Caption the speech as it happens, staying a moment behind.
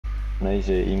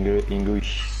Nice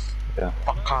English. Yeah.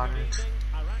 Makan.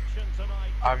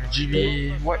 I'm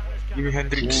Jimmy. What? Jimmy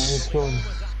Hendrix.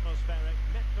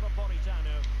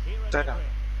 Sana.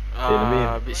 Anyway,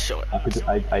 A bit short.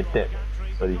 I tap.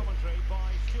 Sorry.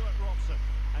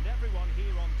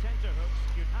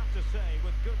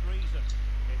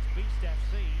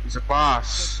 It's a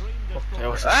pass. That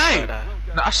was a Hey! shot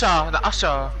Nak Asha, nak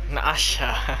Asha, Nak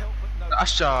Asha. nak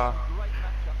Asha.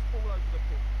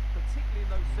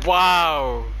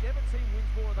 Wow.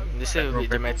 This is a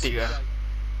bit dramatic lah.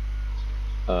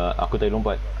 Aku tak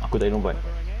lompat.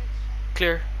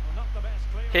 Clear.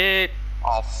 Hit.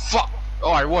 Oh fuck!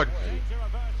 Oh, I won.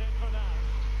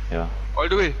 Yeah. All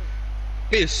the way.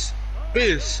 Peace.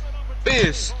 Peace.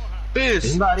 Peace.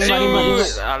 Peace.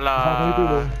 Shoot.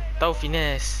 Alah. Tahu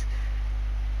finesse.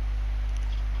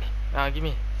 Give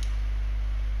me.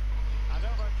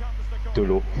 Too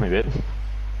low, my bad.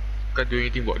 Can't do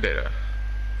anything about that lah.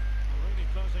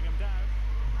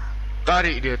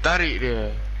 Tarik dia, tarik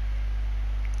dia.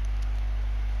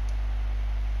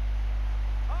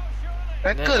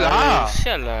 Tackle lah.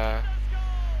 Sial lah.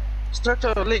 Stretch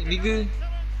out your leg, nigga.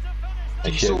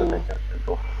 So,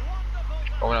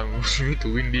 oh lah, we need to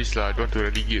win this lah. Don't want to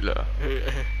relegate lah.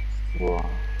 Wah.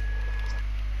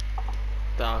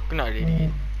 Tak, aku nak ready.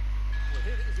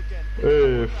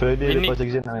 Friday lepas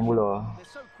exam nak main bola.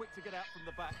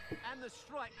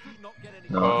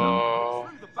 Oh,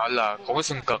 alah, kau pun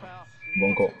sengkak.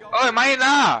 Bongkok. Oh, main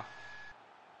lah.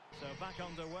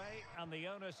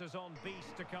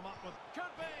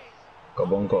 Kau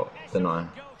bongkok, tenang.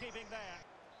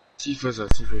 See first lah,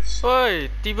 see first.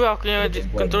 Oi, tiba aku yang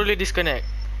controller disconnect.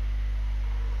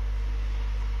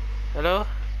 Hello?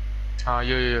 Ya,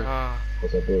 ya, ya. Kau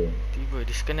siapa? Tiba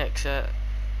disconnect sat.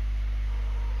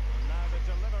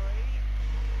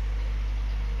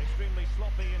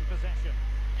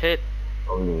 Hit.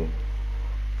 Kau boleh.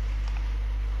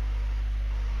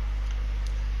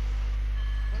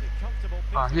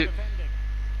 Hit.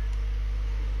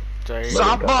 Sorry.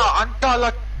 Sabar,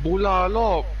 hantarlah bola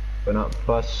lob. Kau nak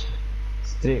pass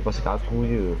straight pasal kat aku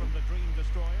je.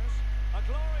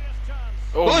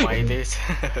 Oh Oi! my days.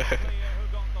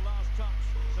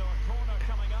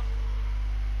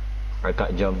 I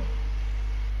cut jump.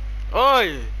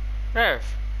 Oi! Ref.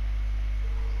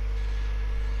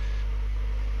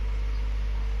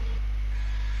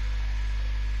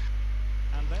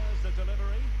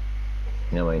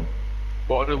 Never mind.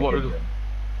 Bawa dulu.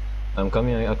 I'm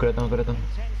coming, aku datang.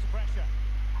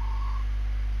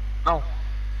 Now.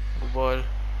 Ball.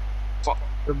 Fuck,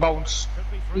 the bounce.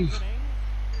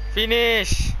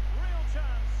 Finish.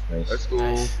 Nice. Let's go.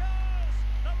 Nice.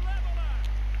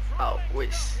 Out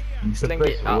waste. Slang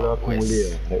Surprise it bola out aku boleh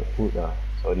waste. lah. Like foot lah.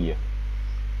 Sorry lah.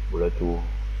 Bola tu.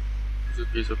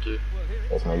 It's okay.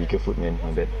 That's my weaker foot man,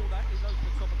 my bad.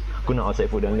 Aku nak outside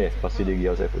foot dan left, lepas tu dia pergi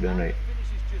outside foot dan right.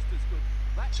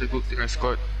 It's a good thing I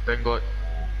scored. Thank God.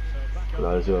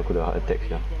 Kalau Azul aku dah heart attack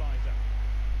dah.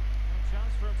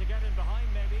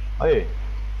 Hey!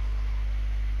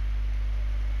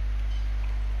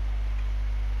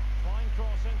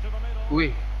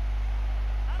 Weh.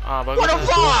 Bagus. What the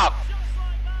fuck?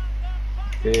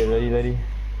 Okay, lari.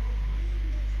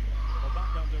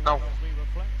 Now.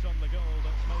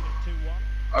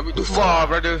 A bit too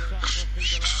far, brother.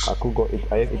 Aku got it,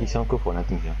 I have 87 curve for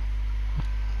nothing ya.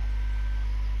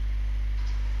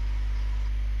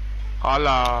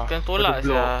 Alah. Kan tolak ada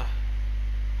block.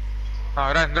 sah.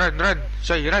 Run.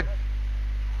 Syai, run.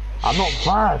 I'm not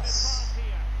fast!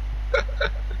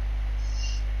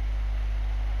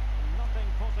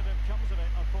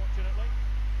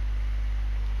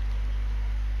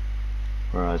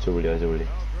 Azul boleh.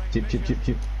 Chip.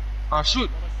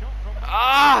 Shoot.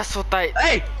 So tight.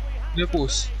 Hey! Dia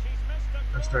post.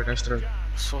 Nice try.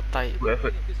 So tight. Good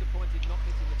effort.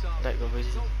 Like the way.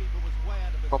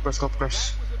 Kau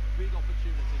press.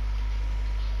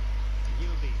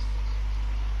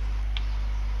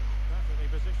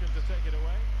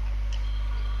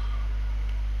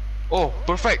 Oh,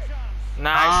 perfect.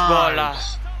 Nice ball lah.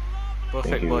 Perfect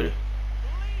Thank you. ball.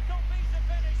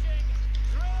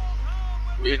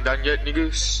 We ain't done yet,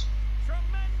 niggas.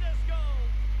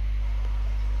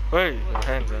 Hey,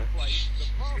 hands lah.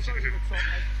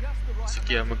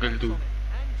 Sikit lah megel tu.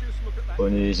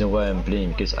 Only reason why I'm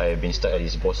playing because I have been stuck at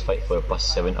this boss fight for the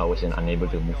past 7 hours and unable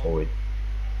to move forward.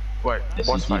 What? That's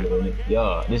Boss fight?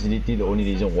 this is literally the only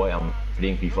reason why I'm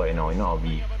playing FIFA right now. You know, I'll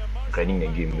be grinding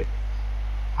that game, but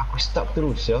aku stuck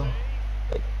terus ya.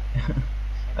 Like,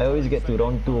 I always get to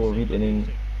round 2 of it and then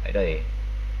I die.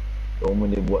 The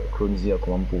moment dia buat crones dia aku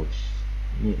mampus.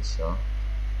 Needs ya.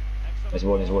 Nice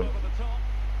ball.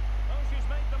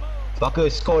 Barker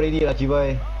score already lah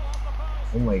Cibai.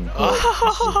 Oh my god.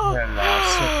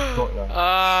 Yalah, god lah.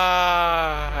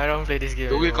 I don't play this game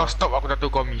The way kau anymore. stop aku dah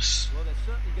tahu kau miss.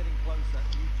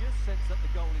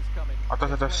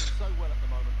 Atas.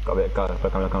 Kat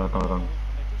belakang.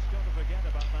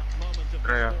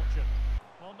 Raya.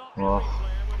 Oh.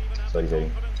 Sorry.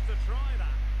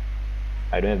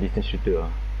 I don't have distance shooter lah.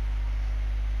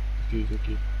 Okay.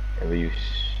 Never use.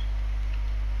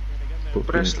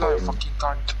 Press lah, you fucking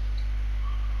cunt.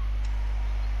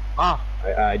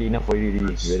 I did enough for you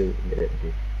already. You better get that, okay.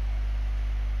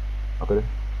 Apa tu?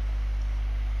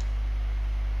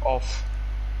 Off.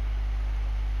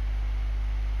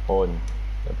 On.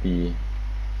 Tapi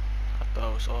I thought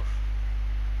I was off.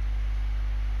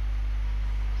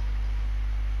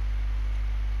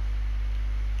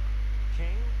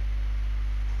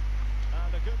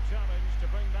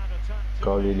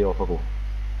 kau really off aku.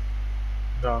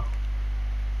 Dah.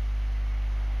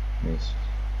 Nice.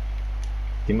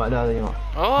 Timak dah tengok.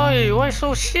 Oi, why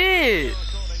so shit?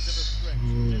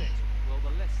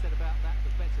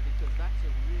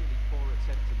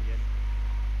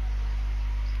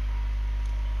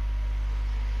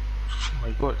 Oh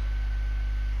my god.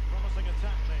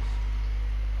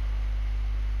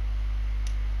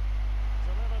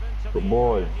 Good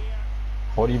ball.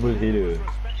 Horrible header.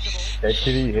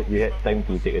 Actually you had time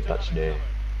to take a touch there.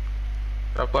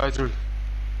 Tak apa Azrul.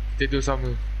 Kita dua sama.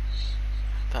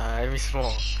 Tak, I miss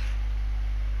more.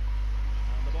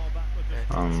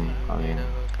 Angin.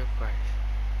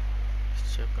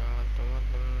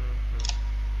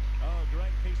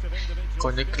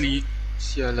 Kau nak klik.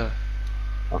 Sial lah.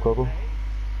 Aku.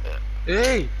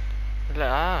 Hey!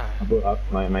 Lah. Apa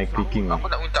my clicking Aku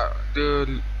nak minta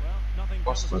the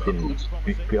boss makin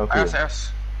quick aku.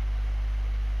 Ayas.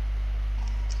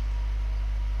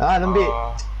 Lembik.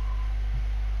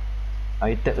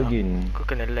 I tap again. Aku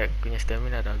kena lag, punya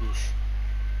stamina dah habis.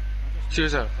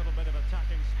 Serius lah?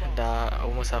 Dah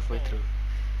almost halfway through.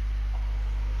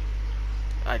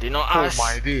 I did not Oh ask.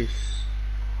 my days.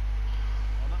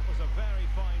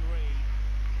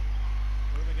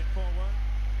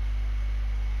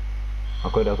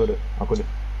 Aku ada.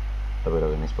 Tak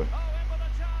apa, nice point.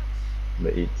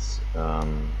 But it's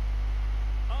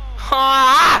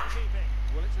Ha!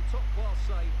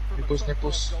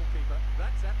 Nepos.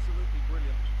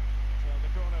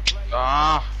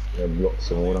 dah block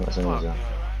semua orang kat sana je.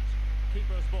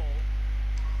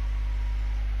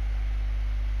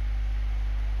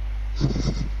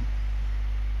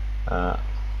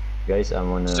 Guys, I'm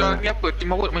on a... Sial ni apa?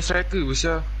 Team award main striker ke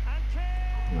sial?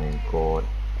 Oh my god.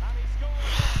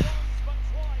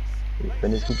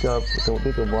 Penalty kick up, tengok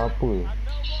tu buat apa?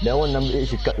 That one number 8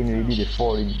 she cut in already, they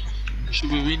fall already. Should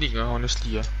be winning lah,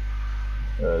 honestly lah.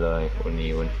 Alah, if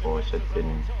only one for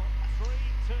certain.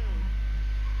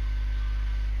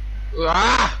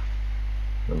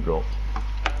 Don't block.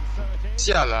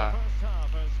 Sial lah.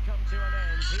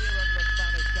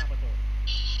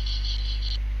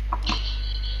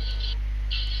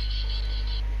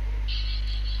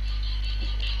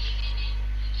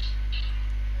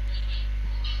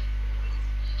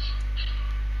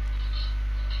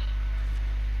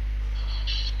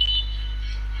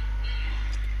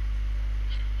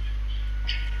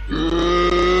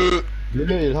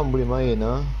 Bila Ilham boleh main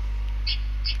ah?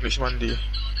 Next Monday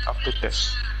after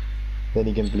test. Then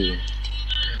he can play.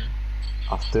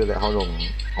 After like how long?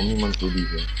 How many months will be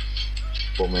here?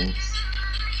 4 months.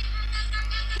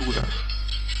 Tu lah.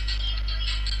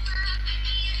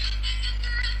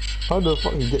 How the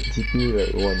fuck he get CPU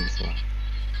like once ah?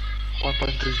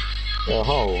 1.3. Yeah,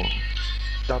 how?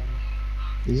 Dumb.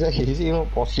 Is it even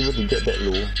possible to get that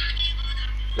low?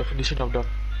 Definition of dumb.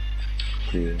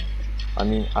 Okay. I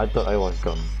mean, I thought I was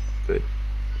dumb, but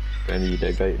apparently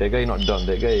that guy not dumb.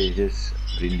 That guy is just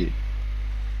brain dead.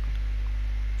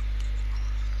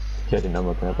 Dia ada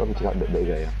nama, kenapa aku cakap that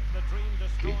guy ah?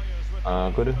 Okay.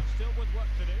 Aku ada. Oh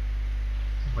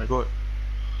my god.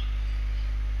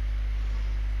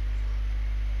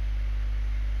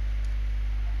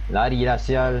 Lari lah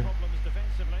sial.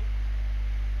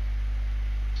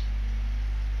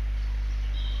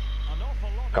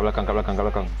 Kat belakang.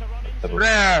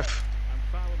 Ref!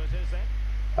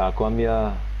 Aku ambil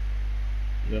lah.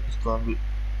 Ya, aku suka ambil.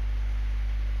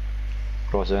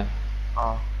 Cross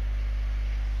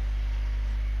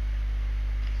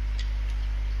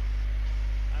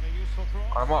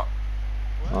Alamak.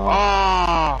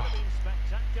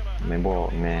 Main bola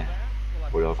meh.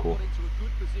 Bola aku.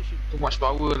 Too much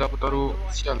power lah aku taruh.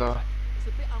 Sial lah.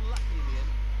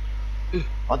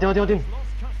 Tim.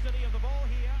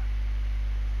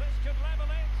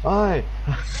 Oi.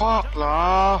 Fuck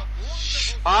lah.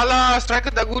 Alah, striker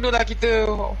tak guna dah kita.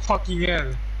 Fucking hell.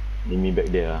 Leave me back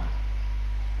there lah.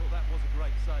 Well, that was a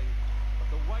great save. But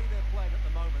the way they're playing at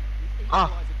the moment, the Ah.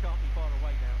 equaliser can't be far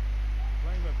away now.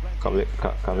 Playing with plenty Kau boleh, of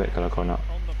kau boleh kalau kau nak.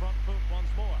 on the front foot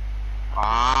once more.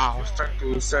 I was trying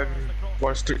to send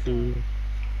ball straight to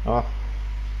Ah,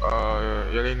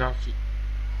 Yelena. Neves.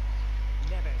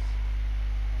 I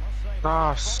must say, this is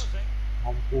Nice. promising.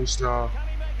 Mampus lah. Can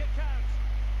he make it count?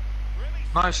 Really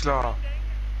Nice lah. standing.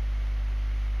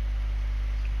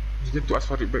 He's going to ask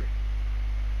for it back.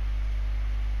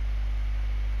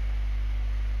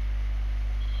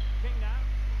 King now.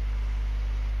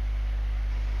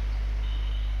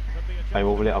 Could be a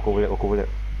aku boleh. Do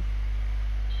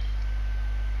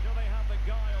they have the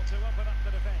guile to open up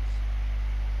the defence?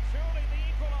 Surely the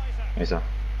equaliser. Nice lah. A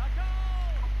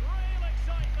goal! Real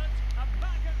excitement. A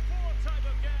back and forth type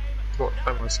of game. What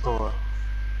time I score? And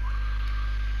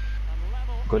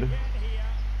level Good. again here.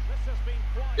 This has been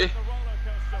quite Eh. the roller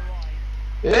coaster ride.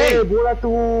 Eh, bola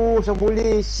tu. Macam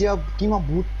boleh siap Kima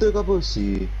buta ke apa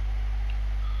sih?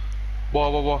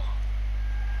 Bawah. The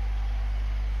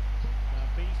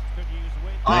beast could use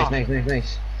width.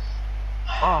 Nice.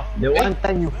 Ah, The one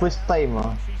time you first time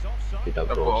She's offside. kita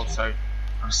dapat bro. offside.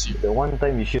 Asyik. The one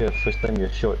time you shoot, first time you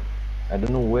shot. I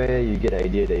don't know where you get the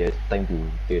idea that you have time to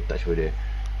take a touch over there.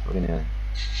 Okay, yeah.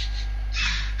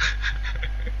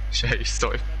 Syahid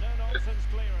stop. The no-nonsense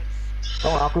clearance.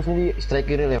 Oh, aku sendiri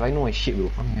striker real life. I know my shit bro.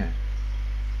 Faham kan?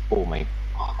 Oh my,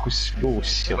 aku slow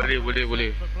siap. Boleh. For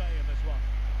play in this one.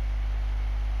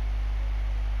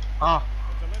 Ah,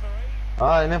 The delivery.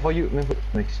 Ah, man for you, nice.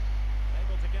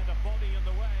 Able to get a body in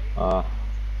the way.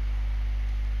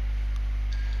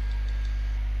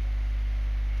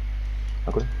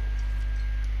 Aku tuk.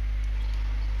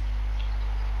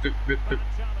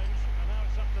 Challenge. And now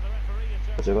it's up to the referee in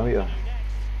terms Pasal kau ambil lah. of next.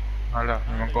 Alah,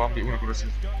 memang kau ambil pun aku rasa.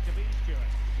 It's going to be Stewart.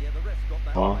 Yeah, the ref got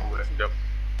that. Oh, Sekejap.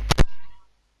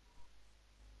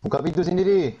 buka pintu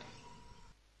sendiri.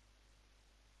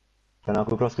 Kan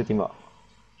aku cross ke tembak?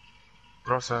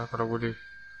 Cross lah kalau boleh.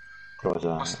 Cross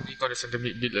lah. Mas ni kau ada center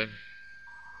midfield kan.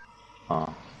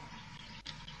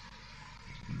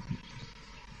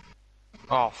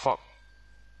 Oh fuck.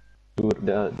 Dude,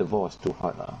 the ball was too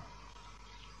hard lah.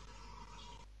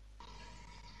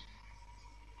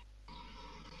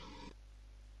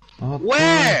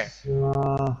 Where?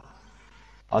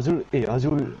 Azul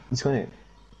disconnect.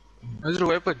 Azrul,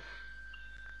 what happened?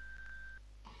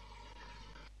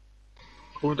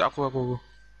 Kau minta aku.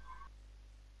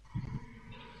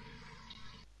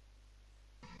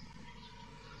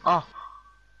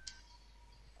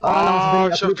 Ah,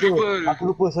 shot triple. Aku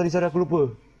lupa, sorry aku lupa.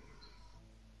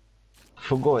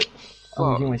 Forgot.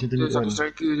 Fuck, Aku macam tu dia satu kan.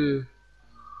 striker je.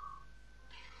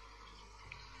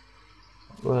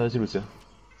 Wah, Azul sah.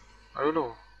 I don't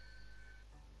know.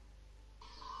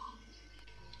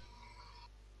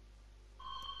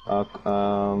 Aku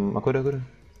ada.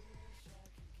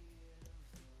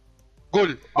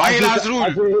 Goal! Baiklah Azrul!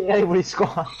 Azul boleh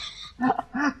score.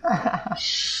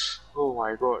 Oh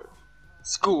my god.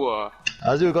 School ah.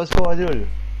 Azul kau score Azul.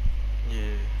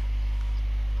 Yeah.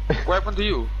 What happened to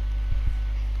you?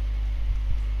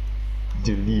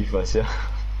 Dia leave Asya.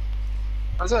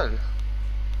 Azal?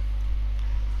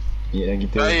 Yeah,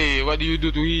 kita. Hey, what do you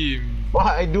do to him?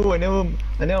 What I do? I never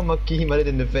maki him other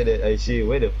than the fact that I say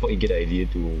where the fuck you get the idea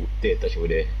to take a touch over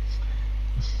there.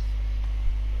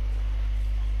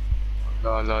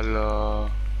 La.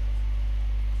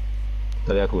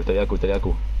 Tali aku.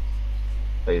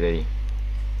 Tali.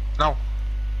 Now.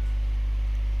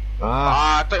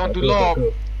 I thought you want to lob.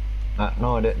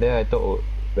 No, there I thought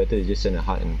better just send a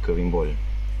hard and curving ball.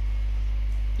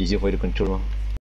 Easier for you to control mah.